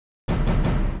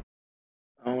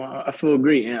I feel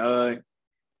great, and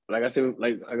like I said,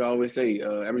 like I always say,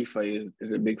 every fight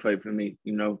is a big fight for me.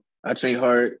 You know, I train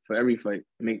hard for every fight.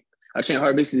 I train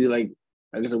hard basically like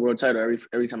it's a world title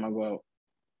every time I go out.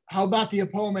 How about the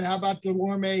opponent? How about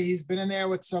Dulorme? He's been in there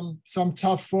with some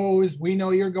tough foes. We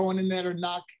know you're going in there to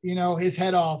knock, his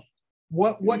head off.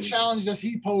 What challenge does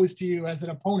he pose to you as an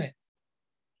opponent?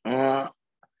 I'm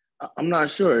not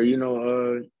sure.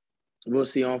 We'll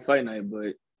see on fight night,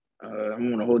 but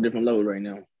I'm on a whole different level right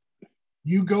now.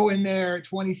 You go in there,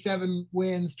 27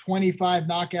 wins, 25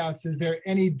 knockouts. Is there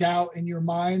any doubt in your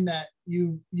mind that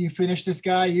you finish this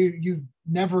guy? You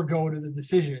never go to the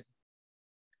decision.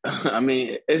 I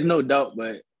mean, there's no doubt,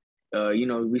 but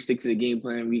we stick to the game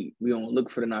plan. We don't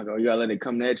look for the knockout. You gotta let it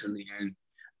come naturally, and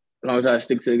as long as I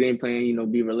stick to the game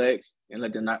plan, be relaxed and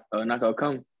let the knockout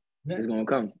come, it's gonna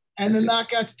come. And the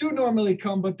knockouts do normally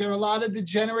come, but there are a lot of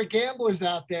degenerate gamblers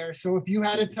out there. So if you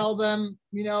had to tell them,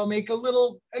 make a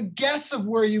guess of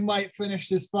where you might finish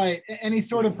this fight, any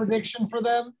sort of prediction for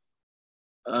them?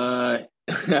 No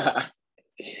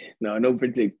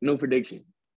prediction.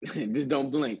 Just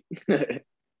don't blink.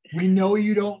 We know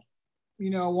you don't,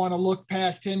 want to look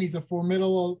past him. He's a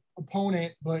formidable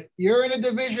opponent, but you're in a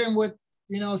division with,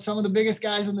 some of the biggest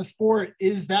guys in the sport.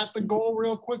 Is that the goal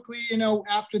real quickly,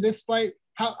 after this fight?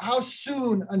 How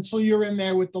soon until you're in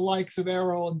there with the likes of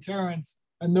Errol and Terence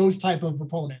and those type of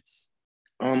opponents?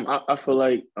 I feel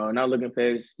like not looking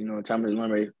past, Thomas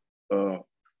Dulorme on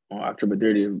October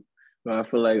 30th, but I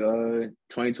feel like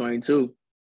 2022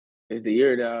 is the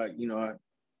year that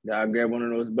I grab one of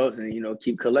those belts and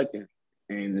keep collecting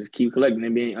and just keep collecting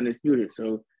and being undisputed.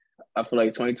 So I feel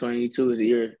like 2022 is the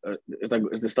year.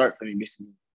 It's the start for me,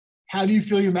 basically. How do you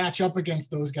feel you match up against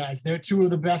those guys? They're two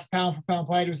of the best pound for pound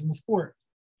fighters in the sport.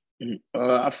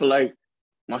 I feel like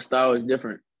my style is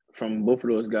different from both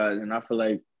of those guys, and I feel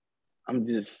like I'm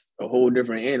just a whole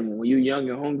different animal. When you're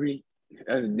young and hungry,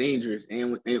 that's dangerous,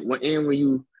 and when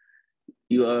you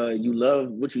love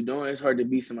what you're doing, it's hard to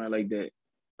beat somebody like that.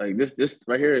 Like this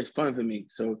right here is fun for me,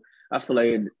 so I feel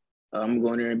like I'm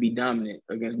going there and be dominant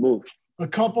against both. A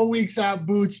couple weeks out,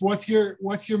 Boots. What's your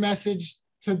message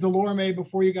to Dulorme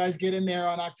before you guys get in there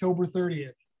on October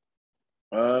 30th?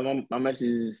 My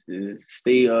message is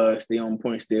stay on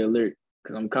point, stay alert,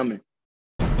 because I'm coming.